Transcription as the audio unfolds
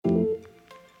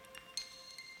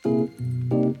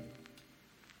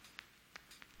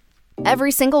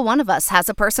Every single one of us has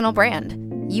a personal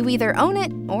brand. You either own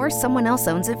it or someone else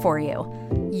owns it for you.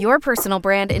 Your personal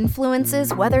brand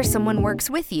influences whether someone works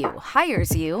with you,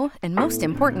 hires you, and most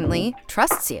importantly,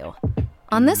 trusts you.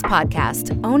 On this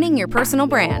podcast, Owning Your Personal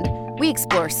Brand, we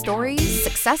explore stories,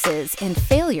 successes, and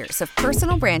failures of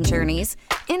personal brand journeys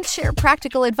and share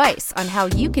practical advice on how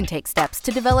you can take steps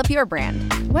to develop your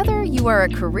brand. Whether you are a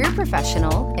career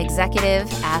professional,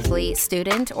 executive, athlete,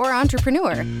 student, or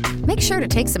entrepreneur, make sure to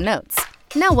take some notes.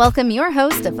 Now welcome your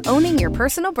host of Owning Your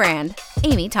Personal Brand,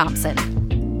 Amy Thompson.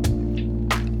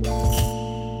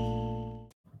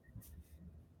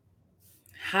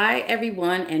 Hi,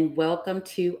 everyone, and welcome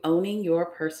to Owning Your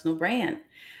Personal Brand.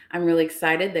 I'm really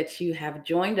excited that you have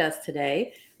joined us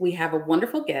today. We have a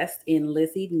wonderful guest in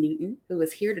Lizzie Newton, who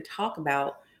is here to talk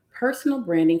about personal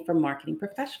branding for marketing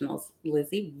professionals.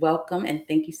 Lizzie, welcome, and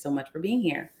thank you so much for being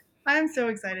here. I'm so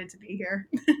excited to be here.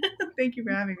 Thank you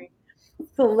for having me.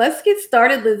 So let's get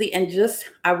started, Lizzie, and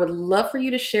I would love for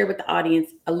you to share with the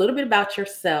audience a little bit about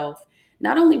yourself,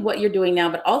 not only what you're doing now,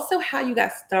 but also how you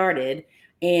got started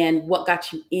and what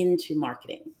got you into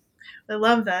marketing. I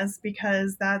love this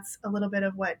because that's a little bit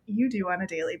of what you do on a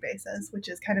daily basis, which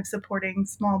is kind of supporting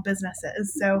small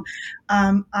businesses. So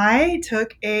I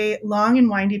took a long and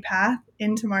windy path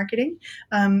into marketing.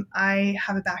 I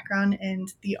have a background in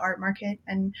the art market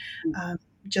and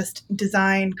just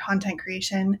design, content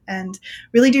creation, and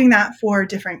really doing that for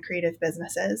different creative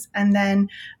businesses. And then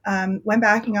went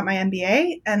back and got my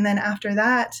MBA. And then after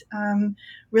that,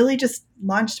 really just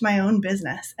launched my own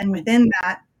business. And within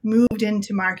that, moved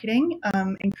into marketing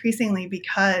increasingly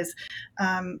because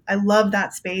I love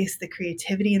that space, the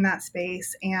creativity in that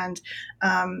space, and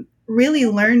really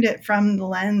learned it from the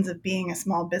lens of being a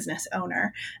small business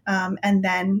owner. And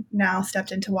then now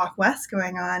stepped into Walk West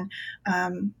going on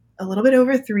a little bit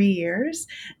over 3 years,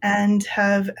 and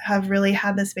have really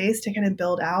had the space to kind of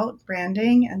build out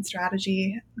branding and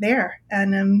strategy there.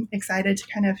 And I'm excited to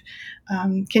kind of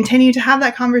continue to have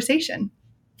that conversation.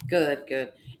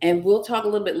 Good. And we'll talk a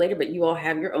little bit later, but you all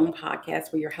have your own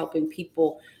podcast where you're helping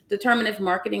people determine if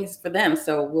marketing is for them.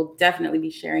 So we'll definitely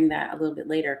be sharing that a little bit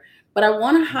later. But I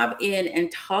want to hop in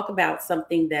and talk about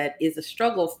something that is a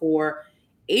struggle for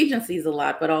agencies a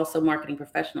lot, but also marketing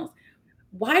professionals.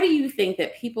 Why do you think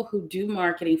that people who do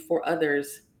marketing for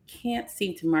others can't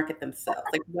seem to market themselves?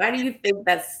 Like, why do you think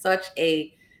that's such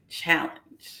a challenge?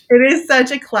 It is such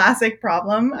a classic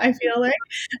problem, I feel like.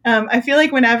 I feel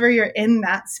like whenever you're in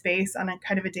that space on a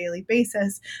kind of a daily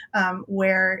basis,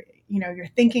 where you're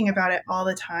thinking about it all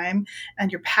the time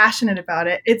and you're passionate about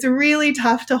it, it's really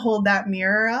tough to hold that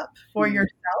mirror up for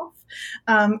yourself.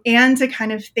 And to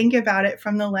kind of think about it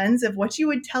from the lens of what you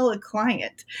would tell a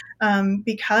client,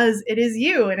 because it is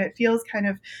you and it feels kind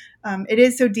of, it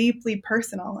is so deeply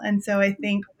personal. And so I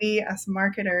think we as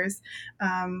marketers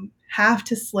have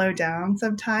to slow down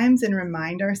sometimes and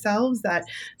remind ourselves that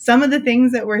some of the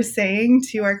things that we're saying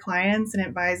to our clients and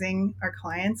advising our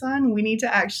clients on, we need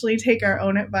to actually take our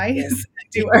own advice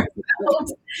and do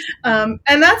ourselves.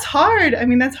 And that's hard. I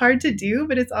mean, that's hard to do,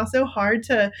 but it's also hard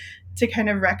to kind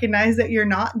of recognize that you're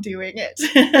not doing it.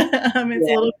 It's a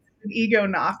little bit of an ego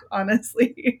knock,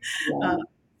 honestly.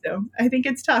 So I think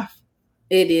it's tough.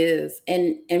 It is.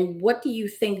 And what do you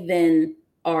think then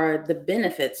are the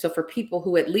benefits? So for people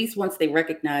who, at least once they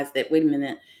recognize that, wait a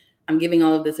minute, I'm giving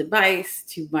all of this advice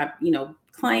to my,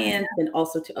 clients and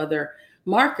also to other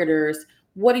marketers,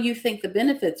 what do you think the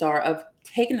benefits are of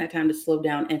taking that time to slow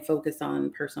down and focus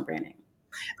on personal branding?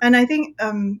 And I think,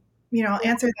 I'll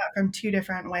answer that from two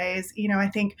different ways. I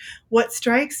think what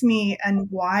strikes me and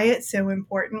why it's so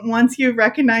important, once you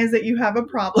recognize that you have a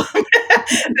problem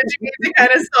that you need to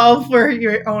kind of solve for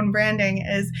your own branding,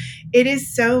 is it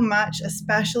is so much,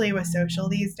 especially with social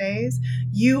these days,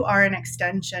 you are an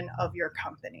extension of your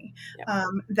company.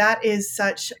 That is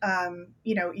such,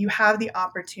 you have the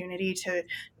opportunity to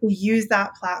use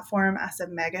that platform as a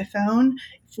megaphone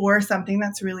for something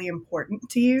that's really important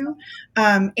to you,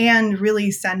 and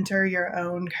really center your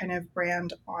own kind of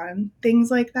brand on things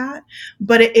like that.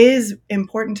 But it is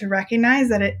important to recognize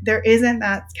that there isn't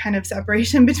that kind of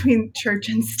separation between church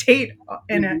and state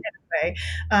in a way,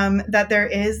 that there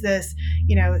is this,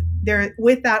 there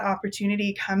with that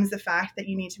opportunity comes the fact that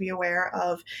you need to be aware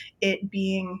of it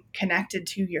being connected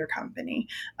to your company,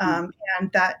 and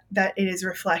that it is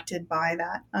reflected by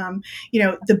that.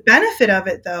 The benefit of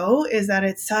it, though, is that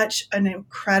it's such an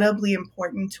incredibly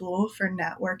important tool for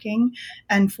networking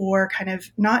and for kind of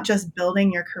not just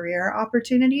building your career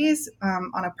opportunities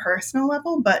on a personal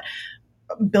level, but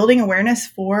building awareness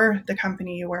for the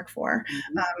company you work for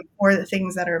the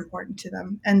things that are important to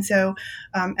them. And so,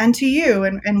 and to you,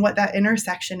 and what that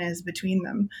intersection is between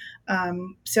them.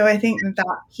 So I think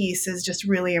that piece is just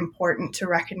really important to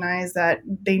recognize that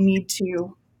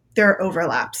there are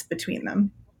overlaps between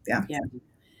them. Yeah. Yeah.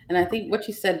 And I think what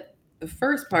you said, the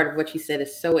first part of what you said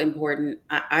is so important.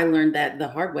 I learned that the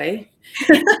hard way.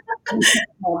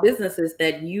 Small businesses,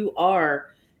 that you are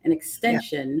an Yeah.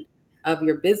 extension of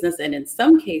your business. And in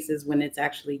some cases, when it's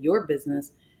actually your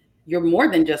business, you're more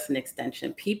than just an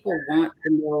extension. People want to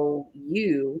know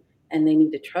you and they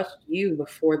need to trust you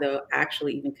before they'll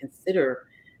actually even consider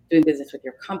doing business with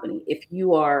your company. If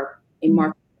you are a Mhm.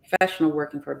 marketing professional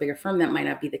working for a bigger firm, that might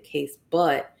not be the case.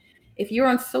 But if you're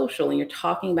on social and you're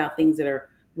talking about things that are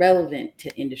relevant to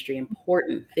industry,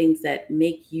 important things that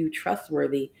make you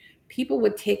trustworthy, people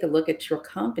would take a look at your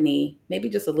company maybe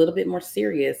just a little bit more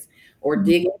serious, or Mhm.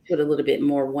 dig into it a little bit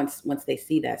more once they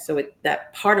see that. So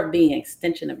that part of being an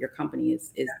extension of your company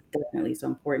is definitely so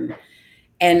important.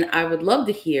 And I would love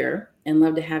to hear and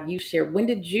love to have you share, when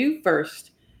did you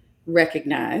first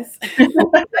recognize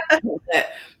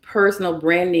that personal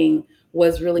branding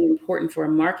was really important for a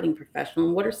marketing professional?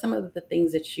 And what are some of the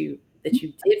things that you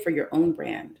did for your own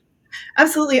brand?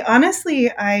 Absolutely.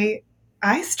 Honestly, I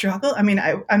struggle. I mean,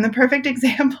 I'm the perfect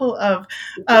example of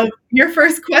your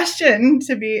first question,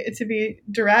 to be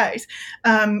direct.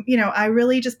 I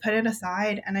really just put it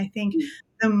aside, and I think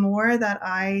the more that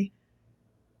I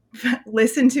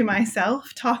listen to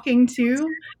myself talking to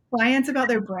clients about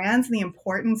their brands and the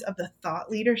importance of the thought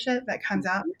leadership that comes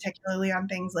out, particularly on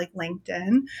things like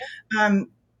LinkedIn, um,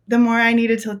 the more I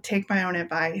needed to take my own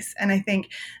advice. And I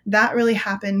think that really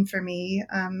happened for me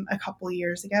a couple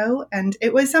years ago. And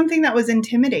it was something that was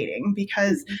intimidating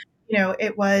because,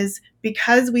 it was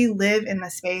because we live in the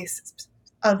space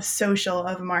of social,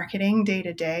 of marketing day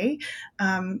to day.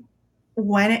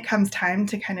 When it comes time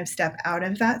to kind of step out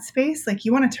of that space, like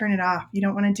you want to turn it off. You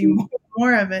don't want to do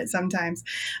more of it sometimes.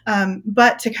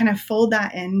 But to kind of fold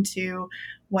that into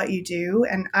what you do.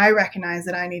 And I recognize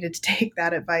that I needed to take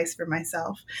that advice for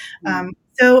myself.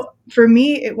 So for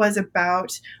me, it was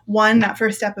about one, that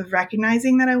first step of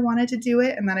recognizing that I wanted to do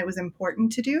it and that it was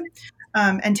important to do,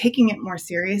 and taking it more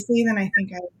seriously than I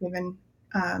think I've given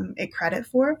it credit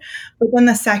for. But then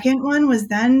the second one was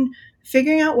then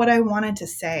figuring out what I wanted to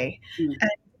say, Mm,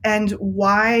 and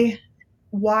why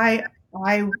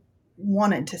I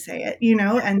wanted to say it,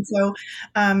 And so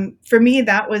for me,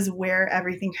 that was where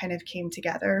everything kind of came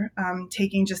together,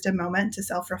 taking just a moment to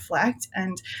self reflect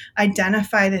and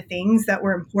identify the things that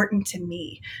were important to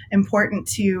me, important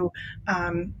to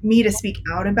me to speak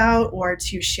out about or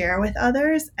to share with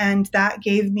others. And that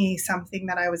gave me something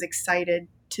that I was excited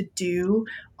to do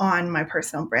on my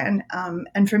personal brand.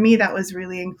 And for me, that was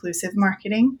really inclusive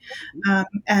marketing.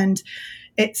 And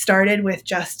it started with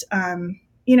just,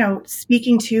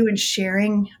 speaking to and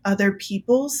sharing other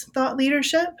people's thought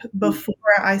leadership mm, before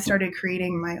I started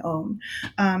creating my own.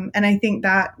 And I think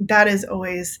that is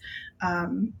always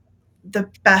the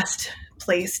best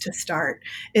place to start,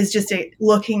 is just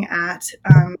looking at,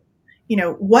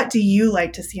 what do you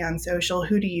like to see on social?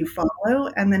 Who do you follow?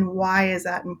 And then why is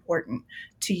that important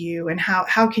to you? And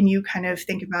how can you kind of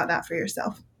think about that for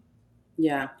yourself?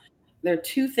 yeah. There are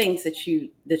two things that you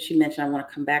mentioned I want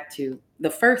to come back to. The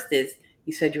first is,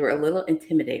 you said you were a little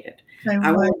intimidated. I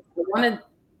I would. want to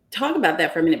talk about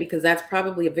that for a minute, because that's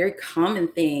probably a very common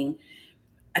thing.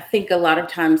 I think a lot of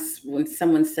times when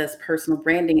someone says personal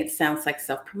branding, it sounds like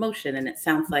self-promotion, and it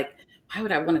sounds like, why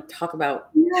would I want to talk about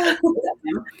Yeah.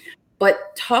 them?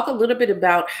 But talk a little bit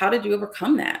about, how did you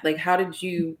overcome that? Like, how did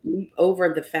you leap over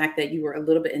the fact that you were a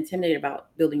little bit intimidated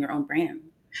about building your own brand?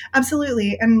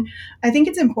 Absolutely. And I think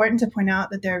it's important to point out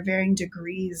that there are varying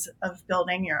degrees of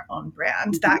building your own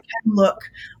brand. That Mhm, can look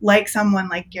like someone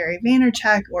like Gary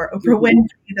Vaynerchuk or Oprah mhm,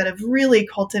 Winfrey that have really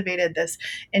cultivated this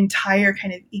entire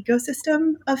kind of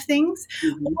ecosystem of things.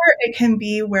 mhm, Or it can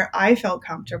be where I felt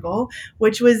comfortable,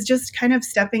 which was just kind of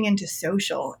stepping into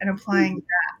social and applying mhm,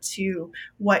 that to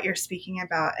what you're speaking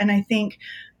about. And I think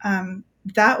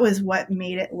that was what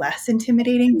made it less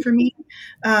intimidating for me,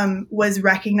 was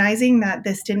recognizing that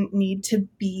this didn't need to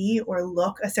be or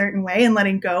look a certain way, and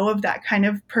letting go of that kind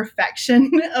of perfection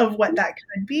of what that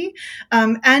could be,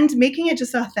 and making it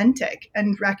just authentic,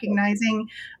 and recognizing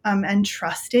and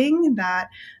trusting that.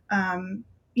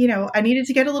 I needed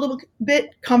to get a little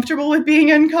bit comfortable with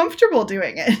being uncomfortable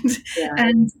doing it.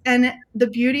 yeah, And the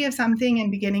beauty of something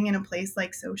and beginning in a place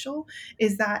like social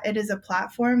is that it is a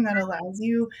platform that allows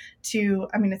you to,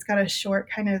 I mean, it's got a short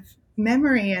kind of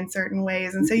memory in certain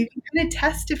ways. And so you can kind of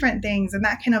test different things, and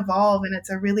that can evolve. And it's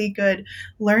a really good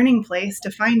learning place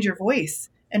to find your voice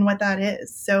and what that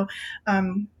is. So,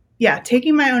 yeah,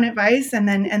 taking my own advice and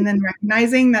then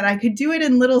recognizing that I could do it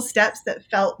in little steps that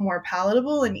felt more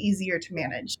palatable and easier to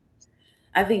manage.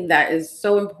 I think that is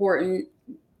so important.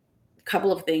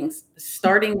 Couple of things: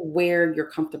 starting where you're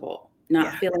comfortable, not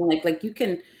Yeah. feeling like you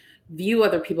can view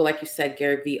other people, like you said,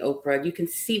 Gary V, Oprah, you can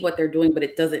see what they're doing, but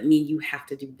it doesn't mean you have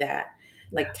to do that.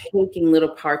 Like taking little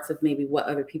parts of maybe what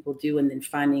other people do and then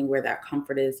finding where that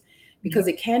comfort is, because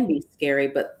it can be scary,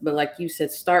 but like you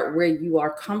said, start where you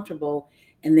are comfortable,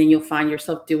 and then you'll find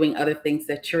yourself doing other things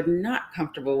that you're not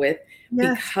comfortable with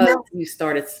Yes. because you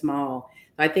started small.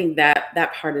 So I think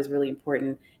that part is really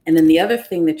important. And then the other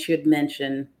thing that you had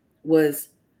mentioned was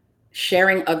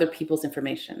sharing other people's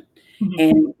information,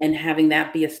 and having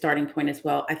that be a starting point as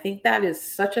well. I think that is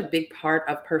such a big part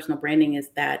of personal branding, is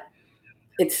that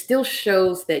it still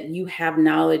shows that you have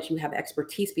knowledge, you have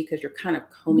expertise, because you're kind of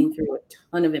combing through a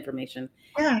ton of information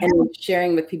Yeah. and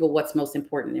sharing with people what's most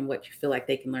important and what you feel like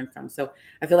they can learn from. So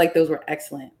I feel like those were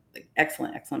excellent,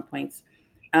 excellent points.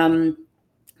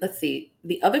 Let's see.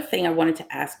 The other thing I wanted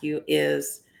to ask you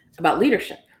is about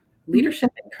leadership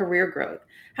and career growth.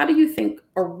 How do you think,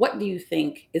 or what do you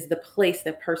think is the place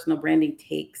that personal branding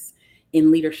takes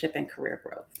in leadership and career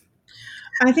growth?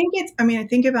 I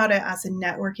think about it as a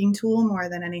networking tool more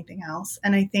than anything else.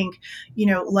 And I think,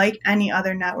 like any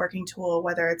other networking tool,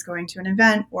 whether it's going to an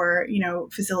event or,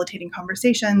 facilitating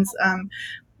conversations,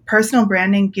 personal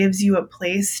branding gives you a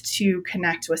place to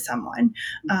connect with someone.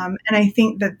 And I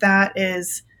think that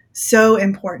is so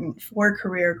important for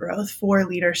career growth, for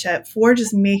leadership, for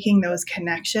just making those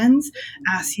connections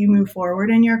as you move forward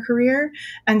in your career.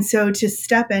 And so to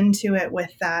step into it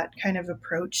with that kind of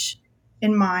approach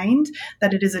in mind,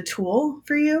 that it is a tool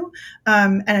for you,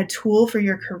 and a tool for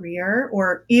your career,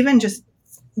 or even just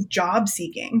job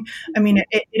seeking. I mean,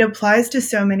 it applies to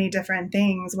so many different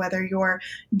things, whether you're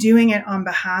doing it on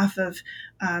behalf of,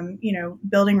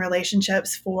 building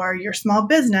relationships for your small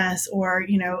business, or,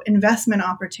 investment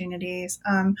opportunities,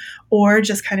 or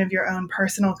just kind of your own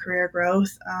personal career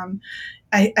growth.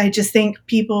 I just think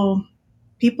people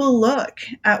look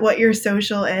at what your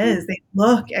social is. They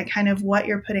look at kind of what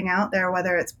you're putting out there,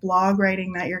 whether it's blog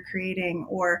writing that you're creating,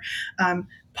 or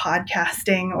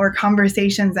podcasting, or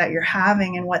conversations that you're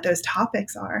having, and what those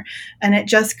topics are. And it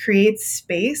just creates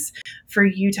space for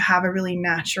you to have a really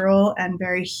natural and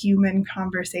very human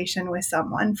conversation with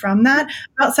someone from that,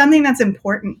 about something that's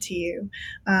important to you,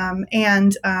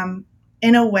 and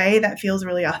in a way that feels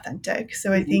really authentic.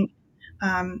 So I think,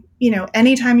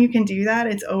 anytime you can do that,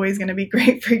 it's always going to be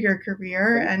great for your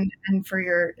career, and for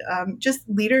your just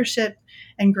leadership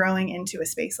and growing into a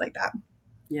space like that.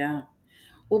 Yeah.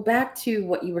 Well, back to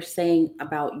what you were saying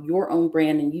about your own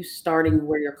brand and you starting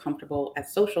where you're comfortable at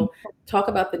social, talk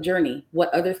about the journey.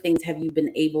 What other things have you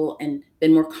been able and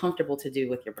been more comfortable to do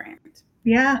with your brand?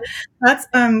 Yeah, that's,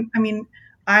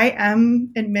 I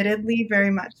am admittedly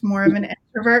very much more of an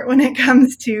introvert when it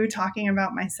comes to talking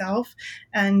about myself.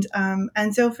 And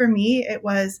so for me, it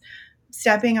was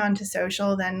stepping onto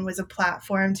social, then was a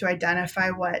platform to identify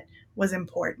what was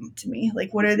important to me.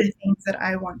 Like, what are the things that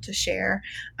I want to share,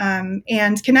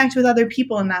 and connect with other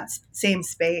people in that same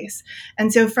space.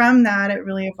 And so from that, it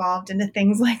really evolved into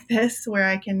things like this, where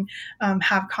I can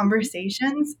have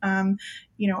conversations, on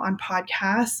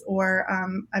podcasts, or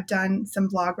I've done some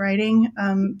blog writing,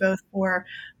 both for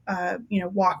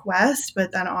Walk West,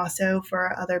 but then also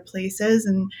for other places,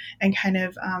 and kind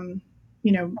of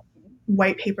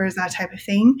white papers, that type of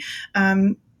thing.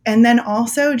 And then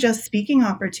also just speaking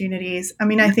opportunities. I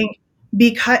mean, I think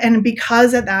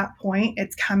because at that point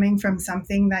it's coming from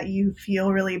something that you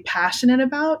feel really passionate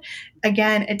about,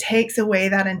 again, it takes away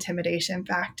that intimidation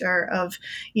factor of,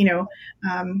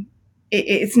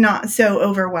 it's not so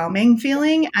overwhelming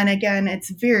feeling. And again, it's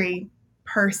very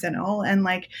personal, and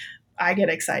like, I get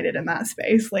excited in that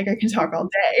space. Like, I can talk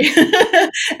all day.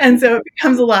 And so it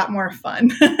becomes a lot more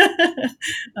fun.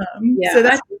 Yeah. So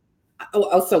that's,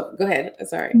 Also, go ahead.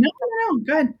 Sorry. no,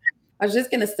 good. I was just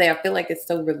going to say, I feel like it's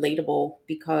so relatable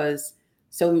because,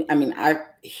 I mean,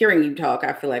 hearing you talk,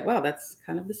 I feel like, wow, that's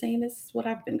kind of the same as what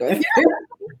I've been going through.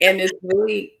 And it's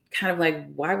really kind of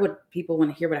like, why would people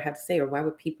want to hear what I have to say? Or why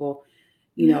would people,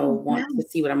 want to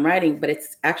see what I'm writing? But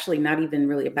it's actually not even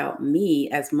really about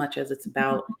me as much as it's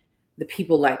about the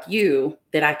people like you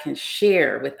that I can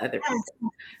share with other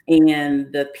people,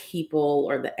 and the people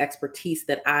or the expertise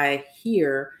that I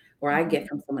hear or I get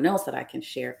from someone else that I can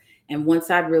share. And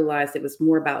once I realized it was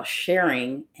more about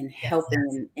sharing and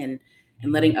helping,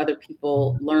 and letting other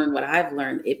people learn what I've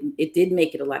learned, it did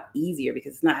make it a lot easier,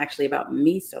 because it's not actually about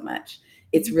me so much.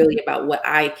 It's really about what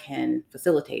I can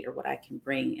facilitate or what I can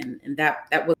bring. And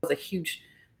that was a huge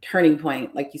turning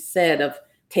point, like you said, of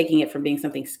taking it from being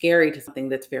something scary to something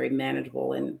that's very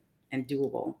manageable and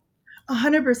doable.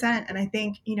 100%. And I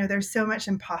think, there's so much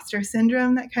imposter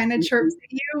syndrome that kind of chirps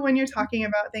at you when you're talking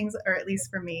about things, or at least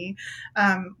for me,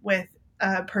 with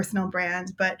a personal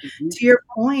brand. But Mhm. to your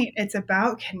point, it's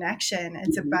about connection.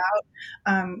 It's Mhm.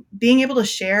 about being able to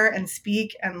share and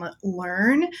speak and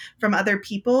learn from other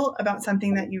people about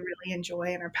something that you really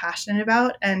enjoy and are passionate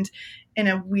about. And in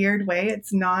a weird way,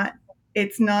 it's not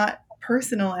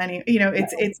personal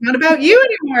it's not about you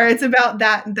anymore. It's about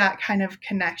that kind of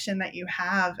connection that you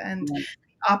have, and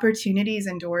opportunities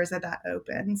and doors that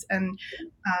opens. And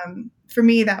for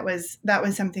me, that was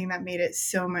something that made it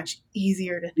so much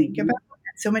easier to think Mhm. about,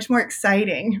 so much more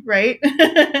exciting, right?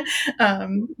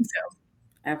 So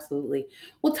Absolutely.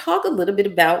 We'll talk a little bit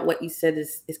about what you said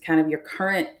is kind of your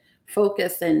current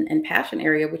focus and passion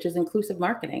area, which is inclusive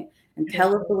marketing. And it is.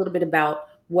 tell us a little bit about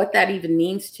what that even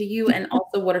means to you, and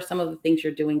also what are some of the things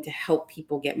you're doing to help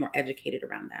people get more educated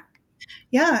around that.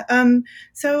 Yeah.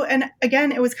 So, and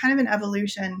again, it was kind of an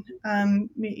evolution,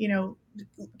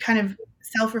 kind of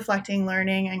self-reflecting,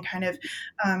 learning, and kind of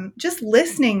just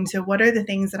listening to what are the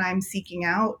things that I'm seeking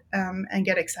out, and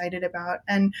get excited about.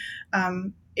 And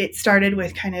it started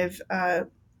with kind of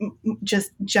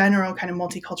just general kind of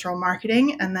multicultural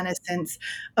marketing, and then has since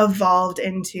evolved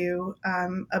into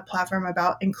a platform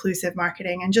about inclusive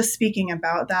marketing, and just speaking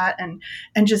about that, and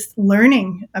just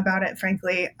learning about it,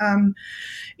 frankly.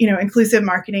 Inclusive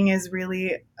marketing is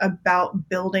really about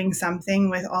building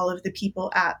something with all of the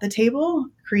people at the table,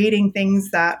 creating things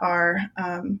that are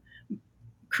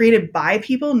created by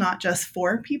people, not just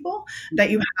for people, that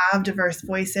you have diverse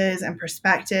voices and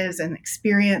perspectives and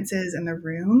experiences in the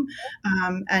room,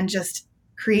 and just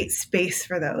create space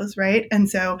for those, right? And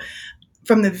so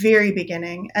from the very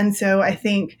beginning. And so I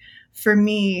think for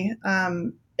me,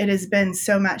 it has been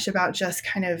so much about just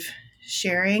kind of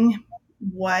sharing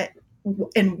what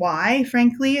and why,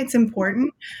 frankly, it's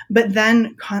important, but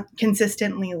then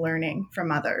consistently learning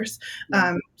from others,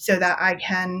 Yeah. so that I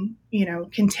can,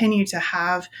 continue to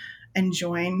have and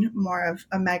join more of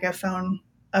a megaphone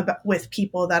with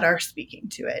people that are speaking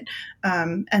to it.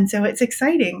 And so it's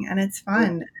exciting and it's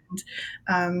fun.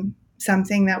 And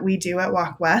something that we do at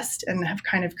Walk West and have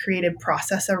kind of created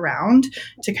process around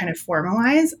to kind of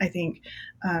formalize. I think,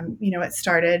 it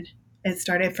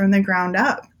started from the ground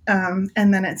up.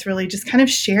 And then it's really just kind of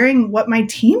sharing what my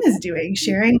team is doing,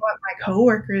 sharing what my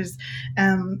coworkers,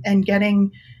 and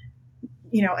getting,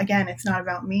 again, it's not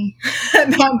about me at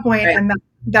that point. Right. And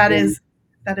that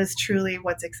Yeah. is truly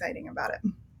what's exciting about it.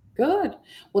 Good.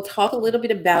 We'll talk a little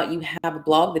bit about, you have a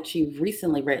blog that you've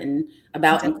recently written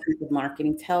about inclusive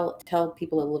marketing. Tell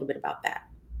people a little bit about that.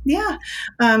 Yeah.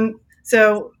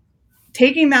 So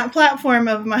taking that platform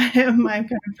of my kind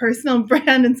of personal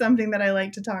brand and something that I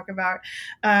like to talk about,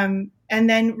 and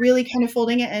then really kind of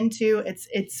folding it into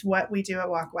it's what we do at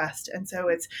Walk West. And so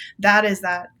that is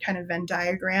that kind of Venn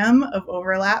diagram of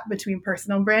overlap between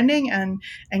personal branding and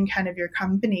kind of your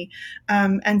company.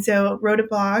 And so wrote a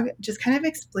blog just kind of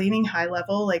explaining high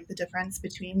level, like the difference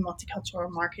between multicultural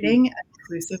marketing and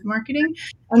inclusive marketing,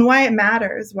 and why it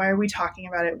matters. Why are we talking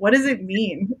about it? What does it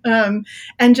mean?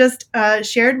 And just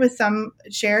shared some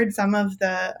of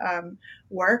the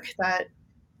work that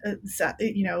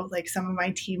like some of my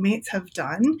teammates have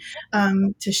done,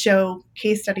 to show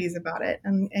case studies about it,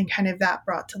 and kind of that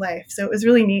brought to life. So it was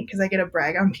really neat because I get to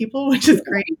brag on people, which is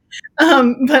great,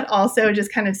 but also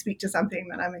just kind of speak to something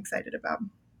that I'm excited about.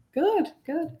 Good,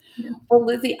 good. Yeah. Well,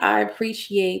 Lizzie, I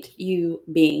appreciate you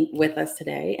being with us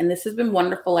today, and this has been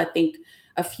wonderful. I think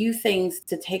a few things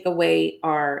to take away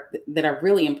are that are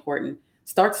really important.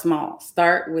 Start small.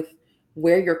 Start with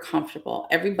where you're comfortable.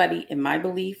 Everybody, in my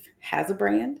belief, has a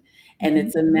brand, and Mhm.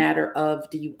 it's a matter of,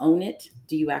 do you own it?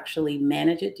 Do you actually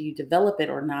manage it? Do you develop it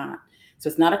or not? So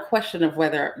it's not a question of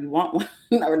whether you want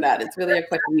one or not. It's really a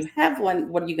question, you have one,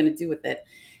 what are you going to do with it?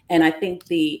 And I think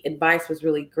the advice was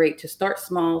really great to start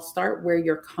small, start where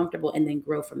you're comfortable, and then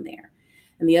grow from there.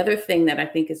 And the other thing that I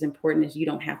think is important is you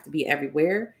don't have to be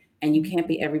everywhere, and you can't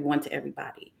be everyone to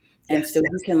everybody. And Yes. so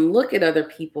you can look at other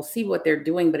people, see what they're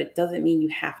doing, but it doesn't mean you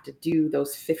have to do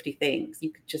those 50 things.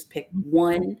 You could just pick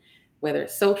one, whether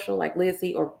it's social like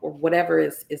Lizzie, or whatever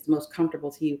is most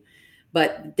comfortable to you.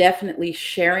 But definitely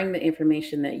sharing the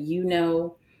information that you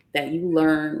know, that you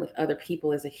learn with other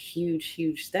people, is a huge,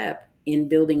 huge step in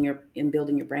building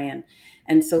your brand.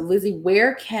 And so, Lizzie,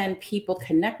 where can people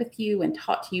connect with you and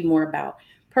talk to you more about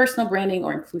personal branding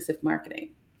or inclusive marketing?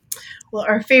 Well,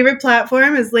 our favorite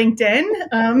platform is LinkedIn.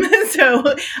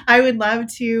 So I would love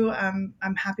to,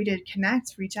 I'm happy to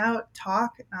connect, reach out,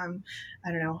 talk. I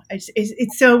don't know.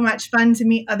 It's so much fun to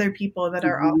meet other people that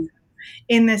are also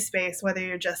in this space, whether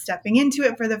you're just stepping into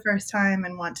it for the first time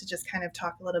and want to just kind of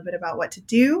talk a little bit about what to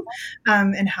do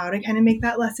and how to kind of make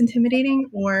that less intimidating,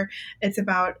 or it's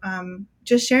about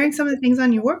just sharing some of the things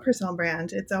on your personal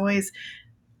brand. It's always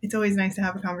nice to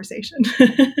have a conversation.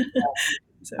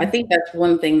 So. I think that's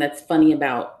one thing that's funny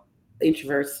about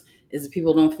introverts is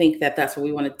people don't think that that's what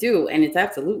we want to do. And it's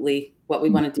absolutely what we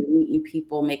want to do, meet new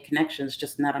people, make connections,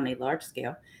 just not on a large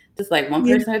scale. Just like one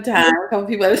person at a time, a couple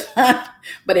people at a time.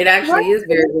 But it actually is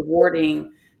very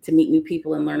rewarding to meet new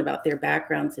people and learn about their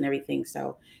backgrounds and everything.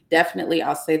 So definitely,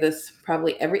 I'll say this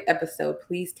probably every episode,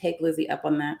 please take Lizzie up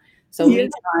on that. So many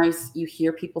times you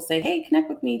hear people say, hey, connect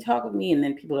with me, talk with me, and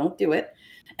then people don't do it.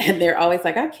 And they're always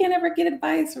like, I can't ever get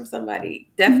advice from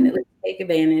somebody. Definitely take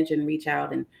advantage and reach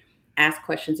out and ask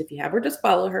questions if you have, or just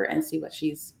follow her and see what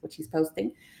she's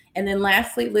posting. And then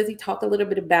lastly, Lizzie, talk a little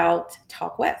bit about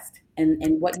Talk West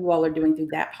and what you all are doing through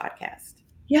that podcast.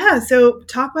 Yeah, so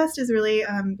Talk West is really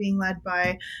being led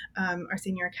by our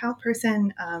senior account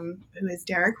person, who is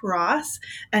Derek Ross.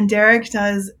 And Derek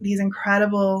does these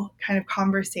incredible kind of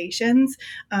conversations.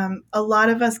 A lot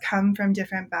of us come from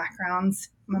different backgrounds,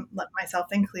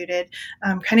 myself included,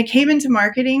 kind of came into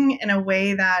marketing in a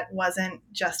way that wasn't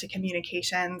just a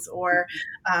communications or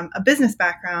a business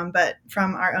background, but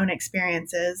from our own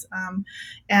experiences.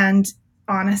 And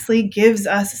honestly gives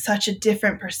us such a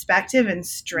different perspective and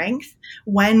strength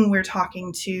when we're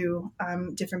talking to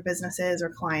different businesses or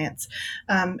clients.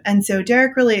 And so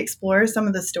Derek really explores some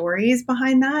of the stories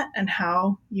behind that and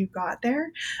how you got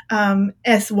there,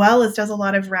 as well as does a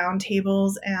lot of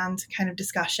roundtables and kind of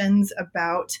discussions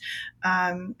about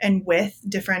and with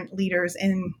different leaders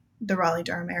in the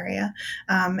Raleigh-Durham area.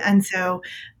 And so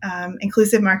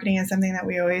inclusive marketing is something that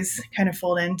we always kind of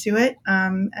fold into it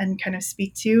and kind of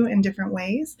speak to in different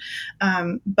ways.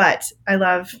 But I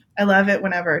love it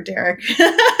whenever Derek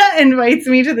invites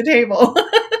me to the table.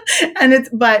 And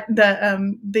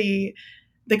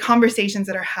the conversations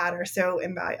that are had are so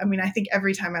invaluable. I mean, I think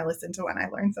every time I listen to one, I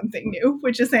learn something new,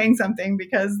 which is saying something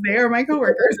because they are my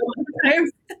coworkers a lot of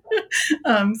times.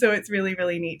 So it's really,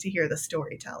 really neat to hear the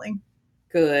storytelling.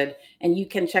 Good. And you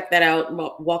can check that out,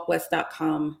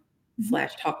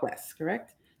 walkwest.com/talkwest,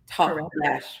 correct?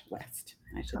 Talk-west,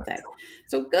 I should say.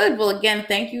 So good. Well, again,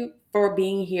 thank you for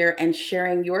being here and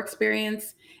sharing your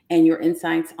experience and your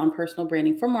insights on personal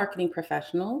branding for marketing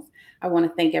professionals. I want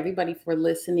to thank everybody for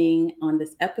listening on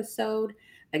this episode.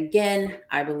 Again,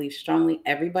 I believe strongly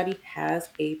everybody has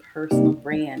a personal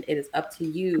brand. It is up to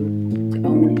you to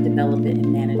own it, develop it,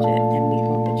 and manage it. And we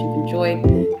hope that you've enjoyed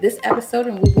this episode,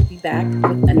 and we will be back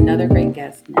with another great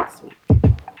guest next week.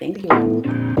 Thank you.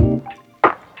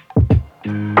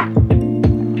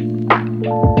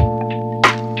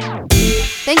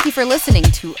 Thank you for listening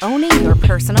to Owning Your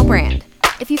Personal Brand.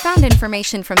 If you found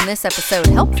information from this episode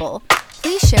helpful,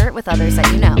 please share it with others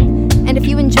that you know. And if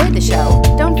you enjoyed the show,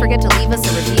 don't forget to leave us a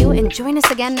review and join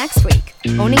us again next week.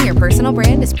 Owning Your Personal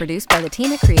Brand is produced by the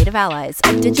team at Creative Allies,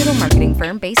 a digital marketing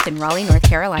firm based in Raleigh, North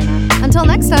Carolina. Until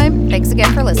next time, thanks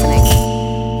again for listening.